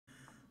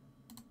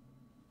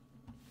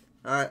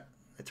Alright,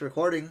 it's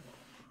recording,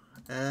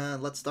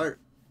 and let's start.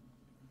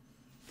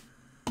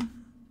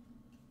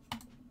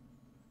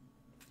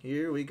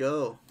 Here we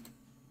go.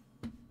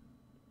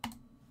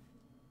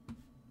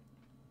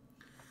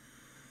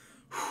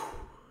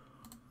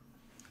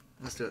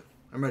 Let's do it.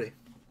 I'm ready.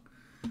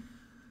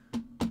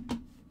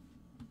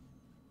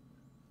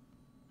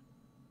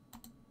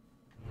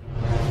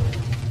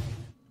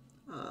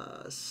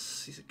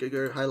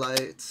 Giger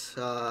highlights.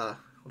 What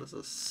is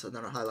this?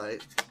 Another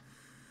highlight.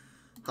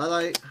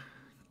 Highlight.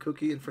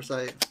 Cookie and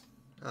Foresight.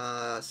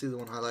 Season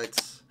 1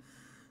 highlights.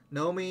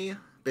 Nomi.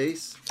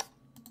 Base.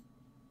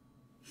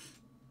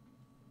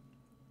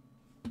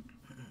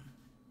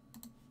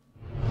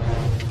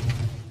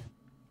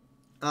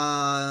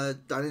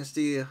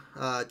 Dynasty.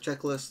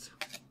 Checklist.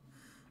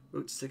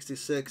 Route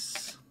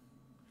 66.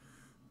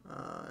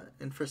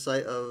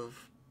 Foresight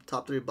of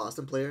top 3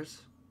 Boston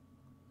players.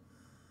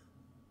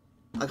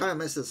 I kind of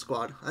miss this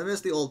squad. I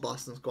miss the old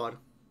Boston squad.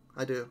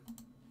 I do.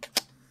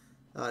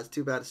 It's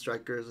too bad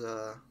strikers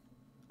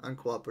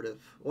uncooperative.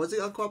 Was he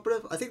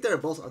uncooperative? I think they're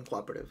both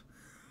uncooperative.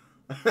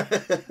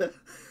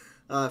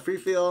 Free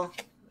feel,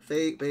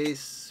 fake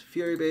base,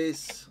 fury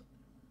base.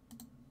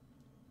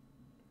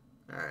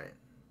 All right.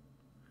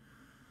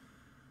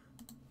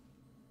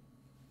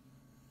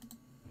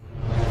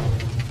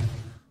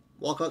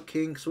 Walkout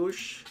King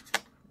swoosh,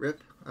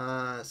 rip.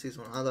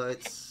 Season 1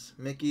 highlights.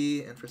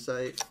 Mickey and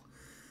Foresight.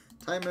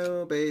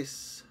 Taimu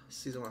base.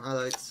 Season 1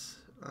 highlights.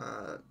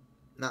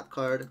 Nap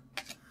card.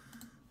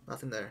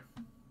 Nothing there.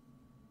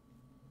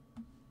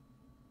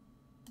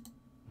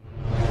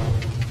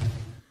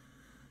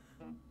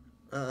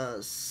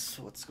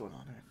 So what's going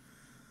on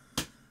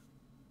here?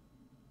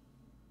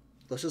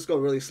 Let's just go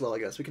really slow, I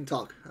guess. We can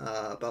talk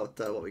about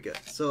what we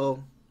get.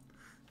 So,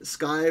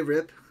 Sky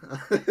Rip.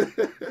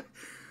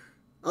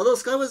 Although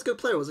Sky was a good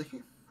player, wasn't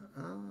he?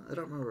 I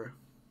don't remember.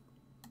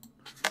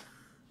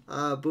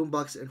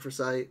 Boombox and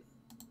Foresight.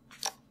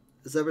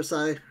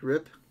 Zebersai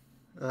Rip.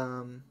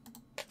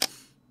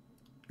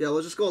 Yeah,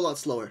 we'll just go a lot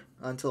slower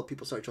until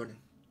people start joining.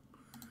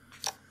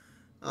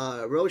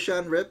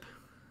 Roshan Rip.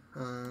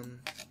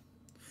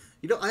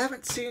 You know, I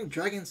haven't seen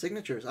Dragon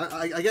signatures.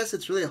 I guess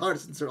it's really hard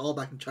since they're all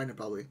back in China,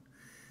 probably.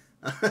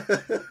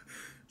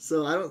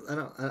 So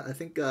I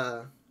think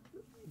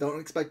don't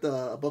expect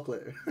a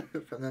booklet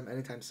from them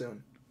anytime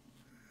soon.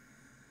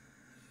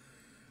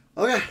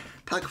 Okay,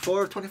 pack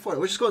 4 of 24.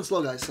 We're just going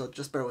slow, guys, so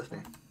just bear with me.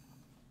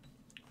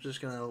 I'm just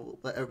gonna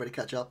let everybody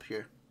catch up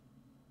here.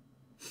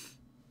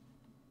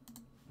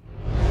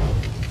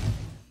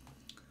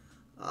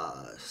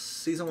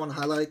 Season 1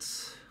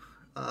 highlights.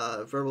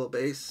 Verbal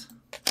base.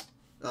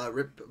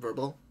 Rip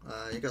verbal.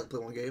 You guys play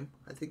one game.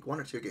 I think 1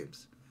 or 2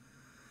 games.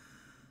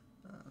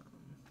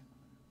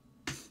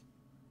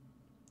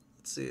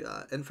 Let's see.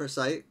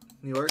 Foresight,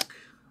 New York.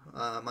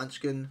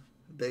 Munchkin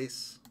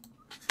base.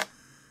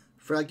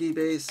 Fraggy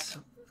base.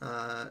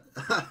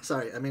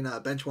 Sorry, I mean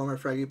Benchwarmer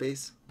Fraggy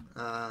base.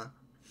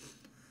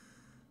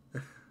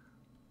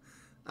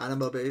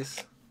 Anima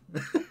base.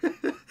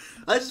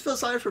 I just feel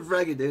sorry for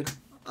Fraggy, dude.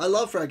 I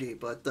love Fraggy,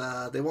 but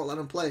they won't let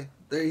him play.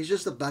 He's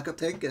just a backup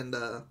tank, and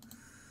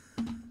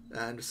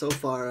so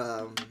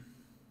far,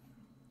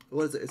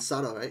 what is it? It's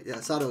Sato, right? Yeah,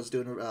 Sato's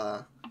doing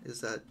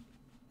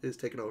is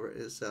taking over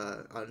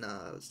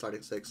on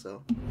starting 6.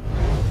 So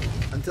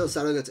until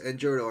Sato gets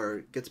injured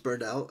or gets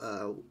burned out,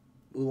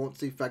 we won't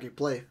see Fraggy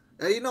play.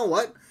 And you know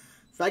what?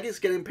 Fraggy's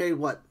getting paid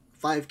what,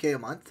 5K a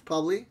month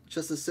probably,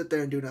 just to sit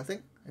there and do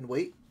nothing and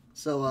wait.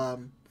 So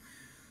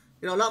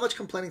you know, not much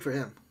complaining for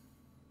him.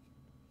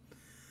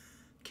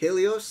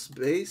 Kalios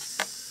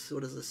base.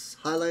 What is this?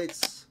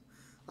 Highlights.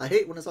 I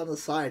hate when it's on the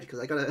side because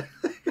I gotta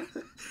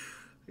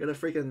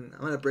freaking. I'm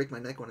gonna break my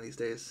neck one of these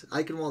days.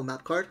 Iconwall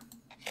map card.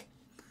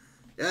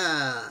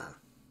 Yeah,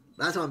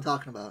 that's what I'm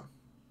talking about.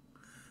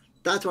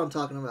 That's what I'm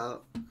talking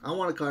about. I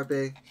want a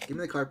Carpe. Give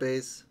me the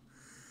Carpes.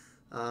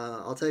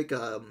 I'll take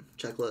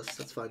checklist.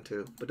 That's fine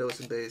too.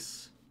 Badosin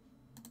base.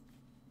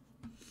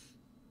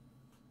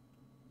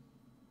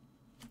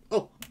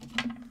 Oh,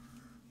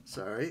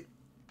 sorry.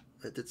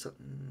 I did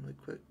something really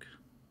quick.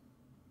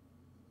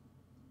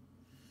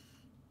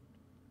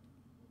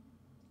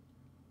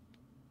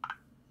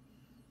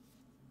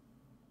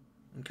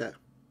 Okay.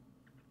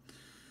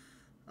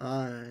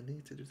 I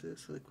need to do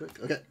this really quick.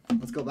 Okay,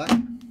 let's go back.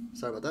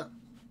 Sorry about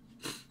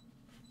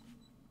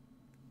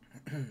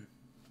that.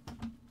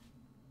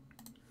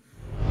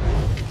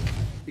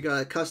 You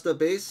got a Custa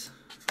base,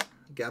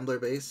 Gambler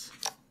base,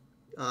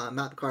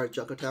 map card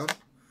Junko Town,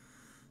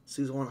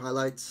 Season 1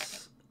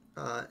 highlights,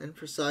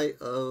 Foresight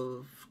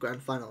of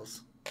Grand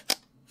Finals.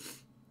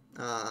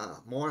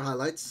 More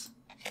highlights.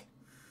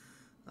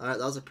 All right,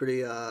 that was a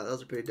pretty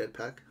dead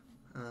pack.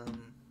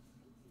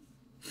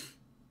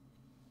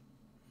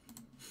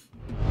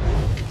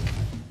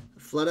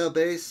 Flood out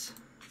base,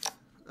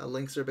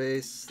 Linkser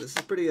base. This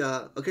is pretty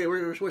okay.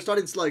 We're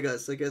starting slow,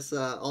 guys. I guess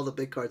all the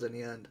big cards in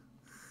the end.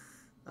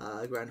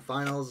 Grand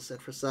Finals,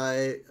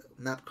 Foresight,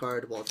 map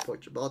card,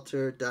 Port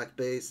Gibraltar, DAC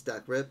base,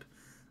 DAC rip.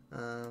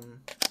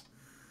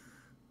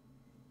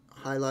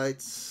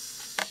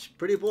 Highlights,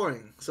 pretty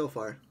boring so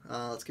far.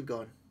 Let's keep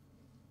going.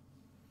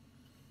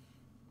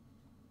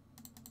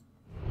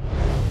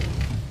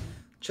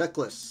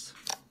 Checklists.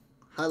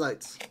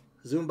 Highlights.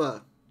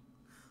 Zumba.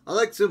 I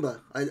like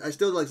Zumba. I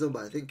still like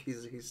Zumba. I think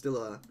he's still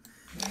a...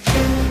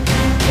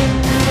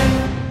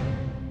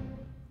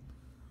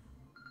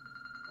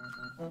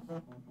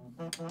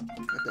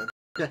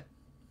 Okay.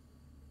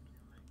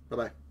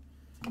 Bye-bye.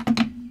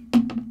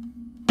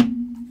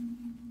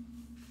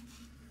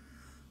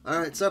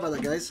 Alright, sorry about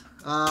that, guys.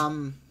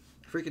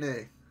 Freaking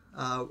A.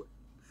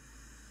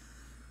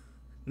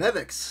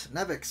 Nevix.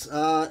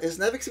 Is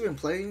Nevix even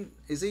playing?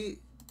 Is he...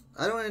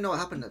 I don't really know what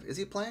happened to him. Is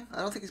he playing?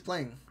 I don't think he's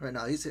playing right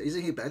now.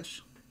 Isn't he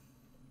benched?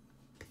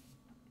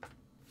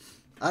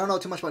 I don't know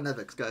too much about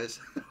Nevix, guys.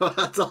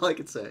 That's all I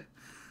can say.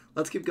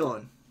 Let's keep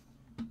going.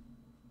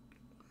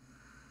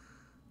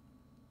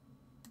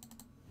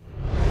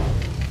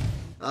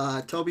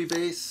 Toby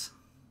base.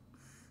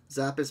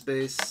 Zappis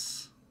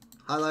base.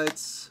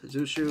 Highlights.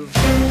 Zushu.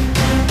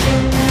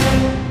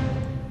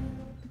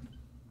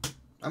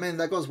 I mean,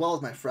 that goes well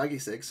with my Fraggy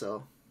sig,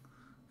 so...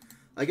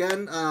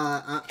 Again,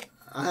 I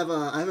have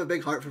a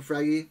big heart for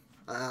Fraggy.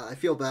 I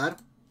feel bad.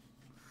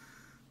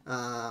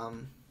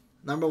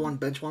 #1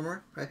 bench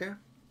warmer right here.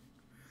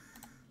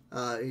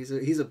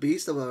 He's a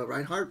beast of a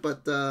Reinhardt,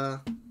 but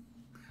the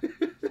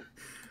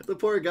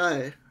poor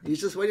guy.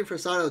 He's just waiting for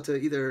Sato to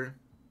either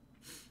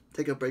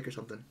take a break or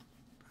something.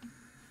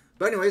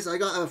 But anyways, I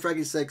got a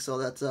Fraggy 6, so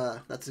that's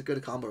a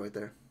good combo right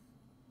there.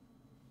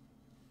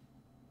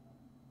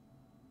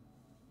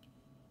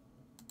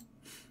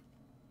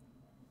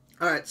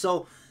 All right,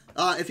 so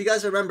if you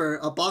guys remember,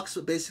 a box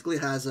basically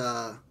has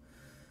when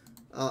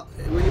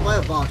you buy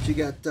a box, you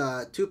get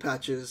 2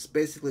 patches,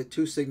 basically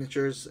 2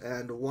 signatures,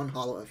 and 1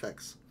 holo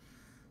effects.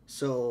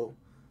 So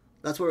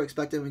that's what we're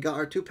expecting. We got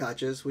our 2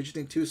 patches. We just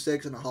need 2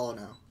 sigs and a holo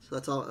now. So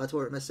that's all. That's what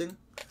we're missing.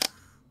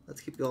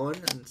 Let's keep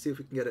going and see if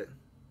we can get it.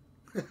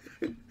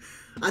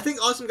 I think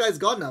Awesome Guy's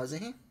gone now,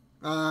 isn't he?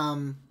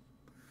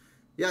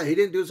 Yeah, he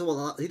didn't do so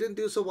well. He didn't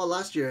do so well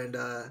last year,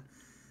 and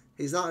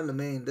he's not in the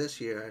main this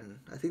year. And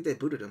I think they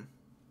booted him.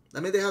 I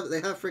mean, they have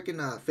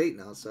freaking Fate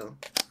now, so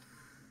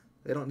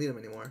they don't need him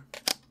anymore.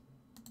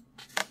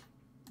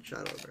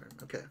 Shadow burn.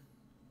 Okay.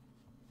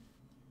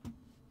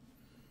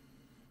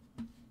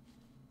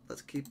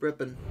 Let's keep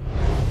ripping.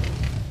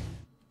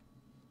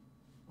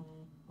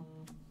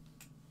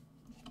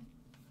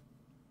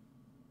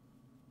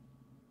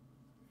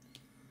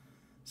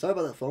 Sorry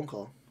about that phone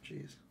call.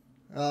 Jeez.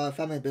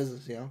 Family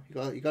business, you know.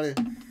 You gotta.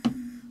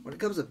 When it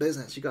comes to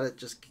business, you gotta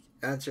just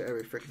answer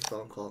every freaking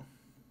phone call.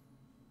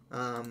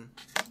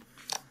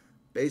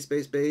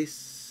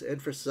 Base. In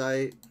for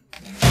sight.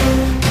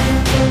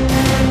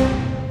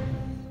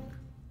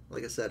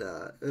 Like I said,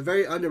 a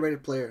very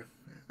underrated player.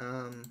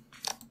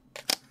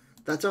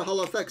 That's our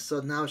holo effects. So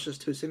now it's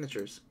just 2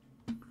 signatures.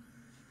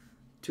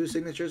 2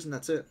 signatures and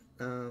that's it.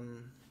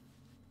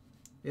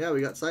 Yeah,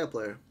 we got side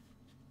player.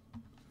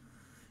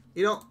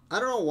 You know, I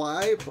don't know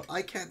why, but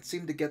I can't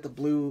seem to get the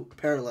blue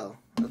parallel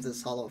of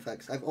this holo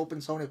effects. I've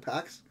opened so many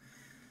packs,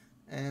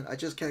 and I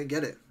just can't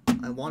get it.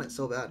 I want it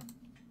so bad.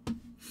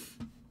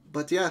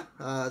 But yeah,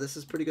 this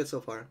is pretty good so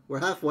far. We're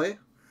halfway,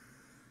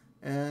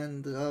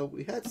 and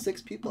we had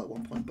 6 people at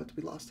one point, but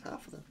we lost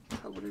half of them.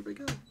 How did we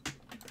go?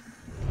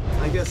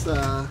 I guess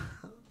the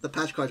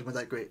patch cards weren't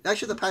that great.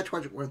 Actually, the patch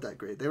cards weren't that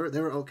great. They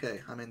were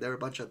okay. I mean, there were a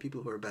bunch of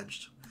people who were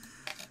benched.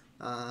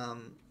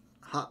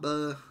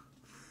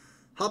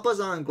 Hoppa's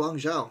on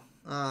Guangzhou.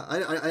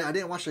 I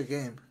didn't watch the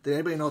game. Did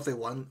anybody know if they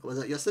won? Was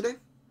that yesterday?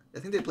 I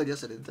think they played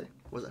yesterday, didn't they?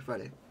 Or was that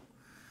Friday?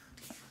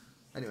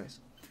 Anyways.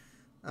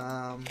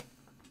 5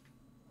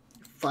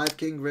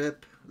 King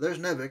Rip. There's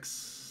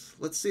Nevix.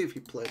 Let's see if he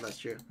played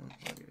last year.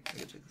 I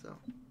gotta check this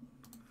out.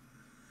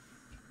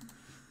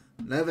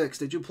 Nevix,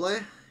 did you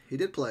play? He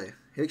did play.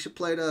 He actually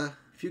played a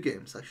few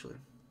games, actually.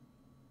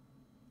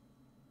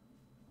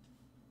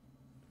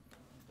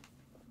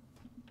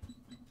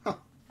 Huh.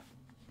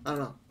 I don't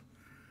know.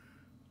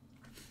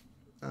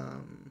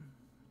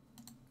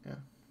 Yeah.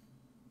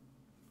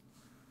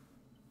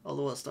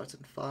 Although it starts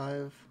in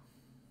 5.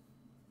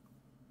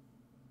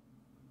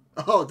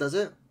 Oh, does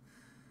it?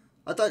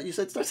 I thought you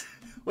said it starts...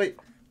 Wait.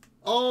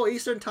 Oh,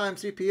 Eastern Time,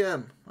 3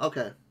 p.m.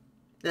 Okay.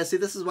 Yeah, see,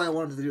 this is why I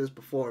wanted to do this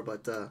before,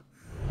 but,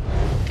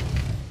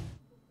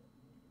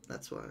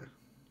 that's why.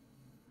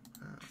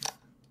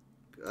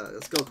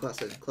 Let's go,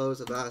 Classic. Close,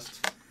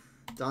 Avast,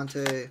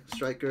 Dante,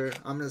 Striker.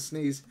 I'm gonna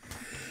sneeze.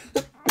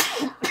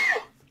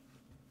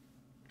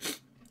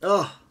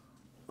 Oh,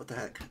 what the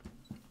heck?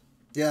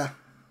 Yeah,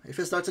 if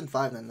it starts in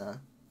 5, then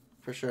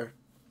for sure.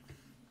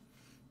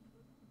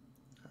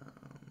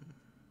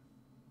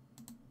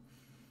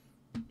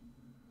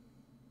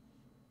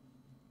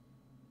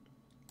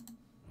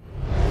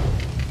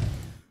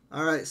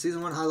 All right,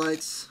 season 1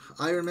 highlights.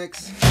 Iron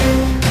Mix.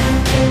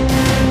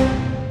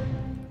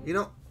 You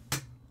know,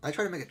 I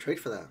tried to make a trade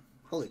for that.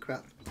 Holy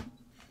crap!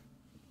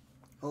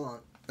 Hold on,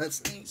 let's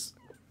sneeze.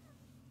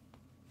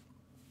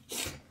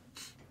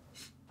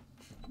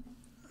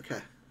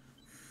 Okay.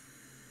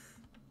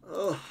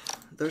 Oh,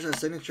 there's our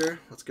signature.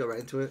 Let's go right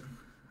into it.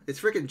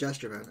 It's freaking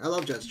Gesture, man. I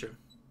love Gesture.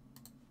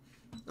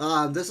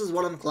 This is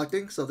what I'm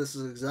collecting, so this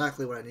is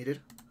exactly what I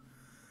needed.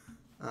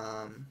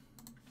 I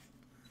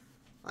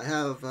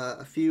have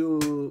a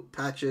few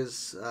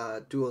patches,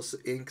 dual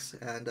inks,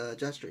 and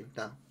gesturing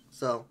now,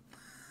 so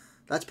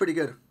that's pretty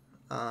good.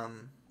 So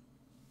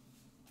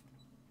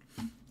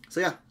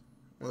yeah,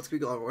 let's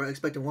keep going. We're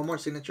expecting one more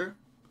signature,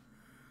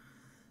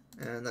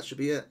 and that should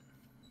be it.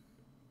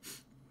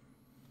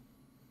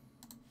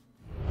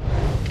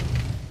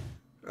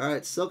 All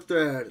right, Silk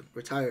Thread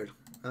retired.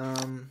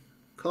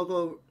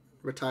 Coco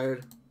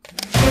retired.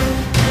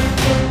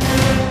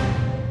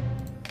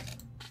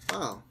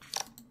 Wow.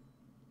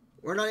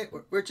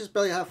 We're just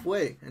barely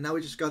halfway, and now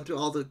we just gone through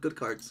all the good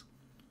cards.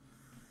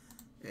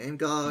 Aim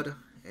God,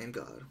 Aim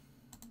God.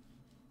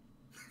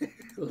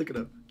 Look at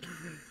him.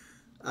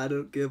 I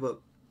don't give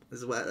up. This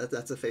is what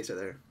that's a face right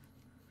there.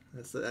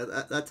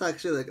 That's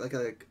actually like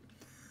a.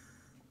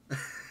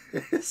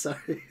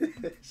 Sorry,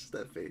 it's just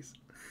that face.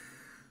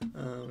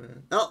 Oh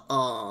man.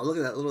 Oh, look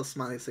at that little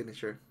smiley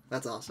signature.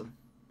 That's awesome.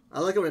 I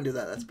like it when I do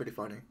that. That's pretty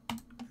funny.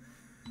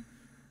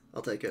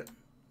 I'll take it.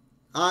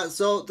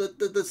 So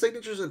the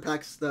signatures and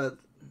packs, the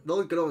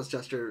only good one was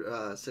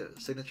Gesture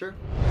signature.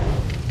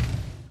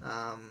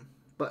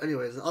 But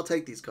anyways, I'll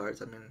take these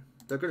cards. I mean,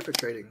 they're good for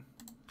trading.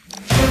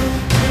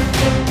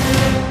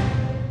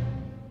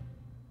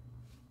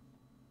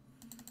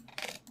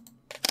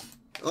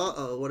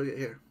 Uh-oh, what do we get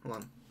here? Hold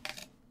on.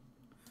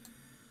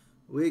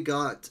 We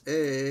got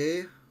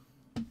a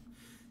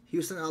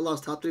Houston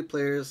Outlaws top 3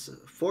 players,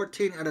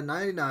 14 out of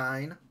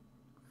 99.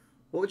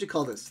 What would you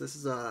call this? This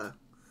is a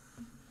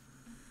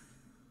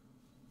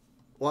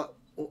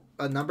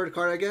numbered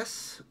card, I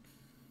guess.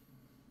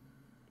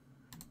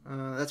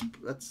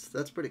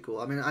 That's pretty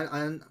cool. I mean,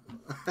 I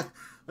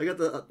got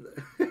the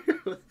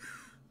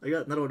I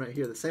got another one right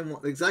here. The same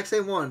one, the exact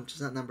same one,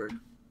 just not numbered.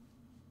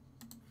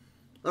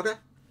 Okay.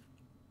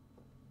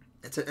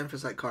 It's an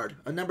Infosight card,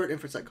 a numbered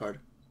Infosight card.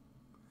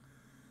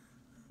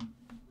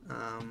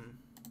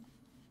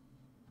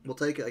 We'll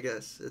take it, I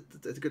guess.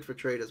 It's good for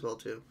trade as well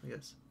too, I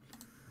guess.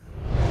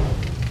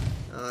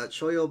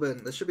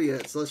 Choyobin, this should be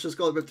it. So let's just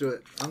go a bit through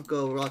it.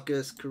 Unko,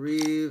 Raucus,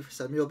 Kariv,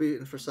 Samuel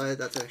beaten for side.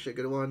 That's actually a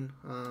good one.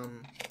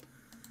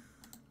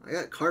 I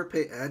got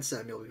Carpe and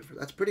Samuel.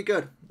 That's pretty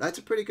good. That's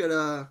a pretty good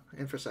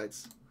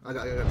Infosights. I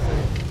gotta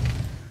say.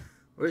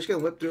 We're just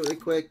gonna whip through it really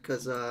quick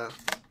because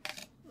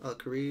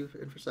Kariv,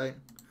 Infosight.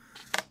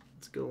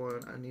 That's a good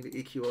one. I need an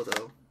EQO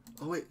though.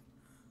 Oh wait,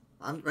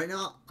 right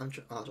now.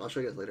 I'll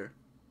show you guys later.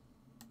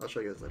 I'll show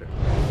you guys later.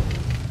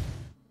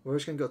 We're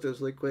just gonna go through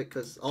this really quick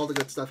because all the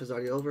good stuff is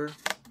already over.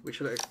 We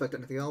shouldn't expect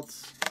anything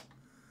else.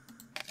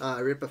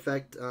 Rip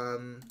Effect,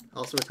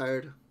 also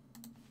retired.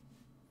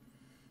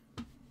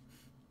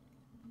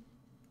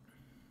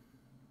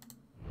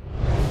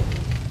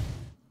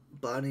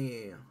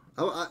 Bunny.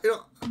 I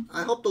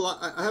hope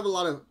I have a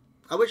lot of.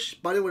 I wish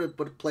Bunny would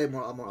play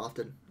more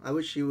often. I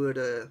wish he would.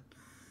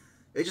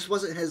 It just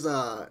wasn't his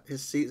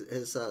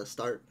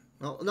start.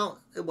 No,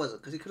 it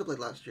wasn't because he could have played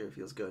last year if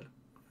he was good.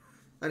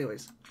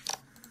 Anyways.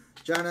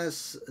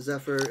 Janus,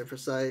 Zephyr,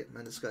 Infosight,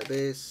 Mendes Sky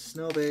Base,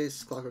 Snow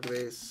Base, Clockwork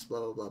Base, blah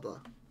blah blah blah.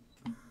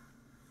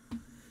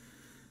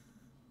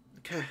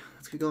 Okay,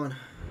 let's keep going.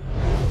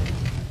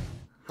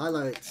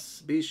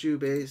 Highlights: Bishu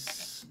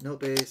Base,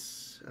 Note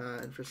Base,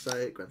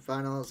 Infosight, Grand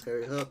Finals,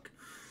 Harry Hook,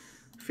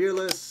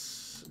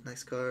 Fearless,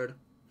 nice card.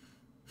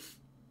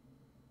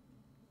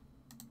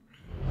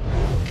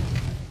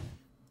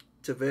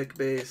 Tavik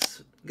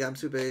Base,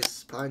 Gamsu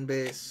Base, Pine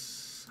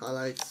Base,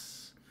 Highlights.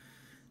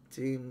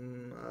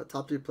 Team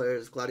top 3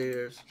 players,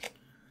 Gladiators,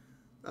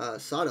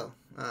 Sato,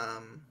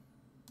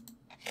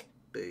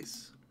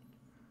 base.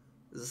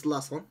 Is this the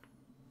last one?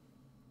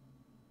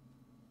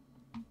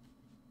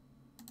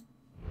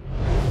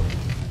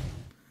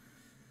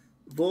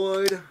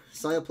 Void,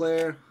 Saya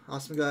player,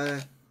 awesome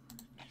guy,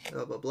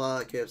 blah blah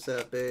blah,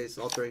 KFCF base,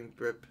 altering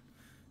grip.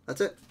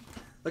 That's it.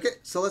 Okay,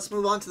 so let's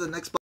move on to the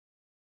next.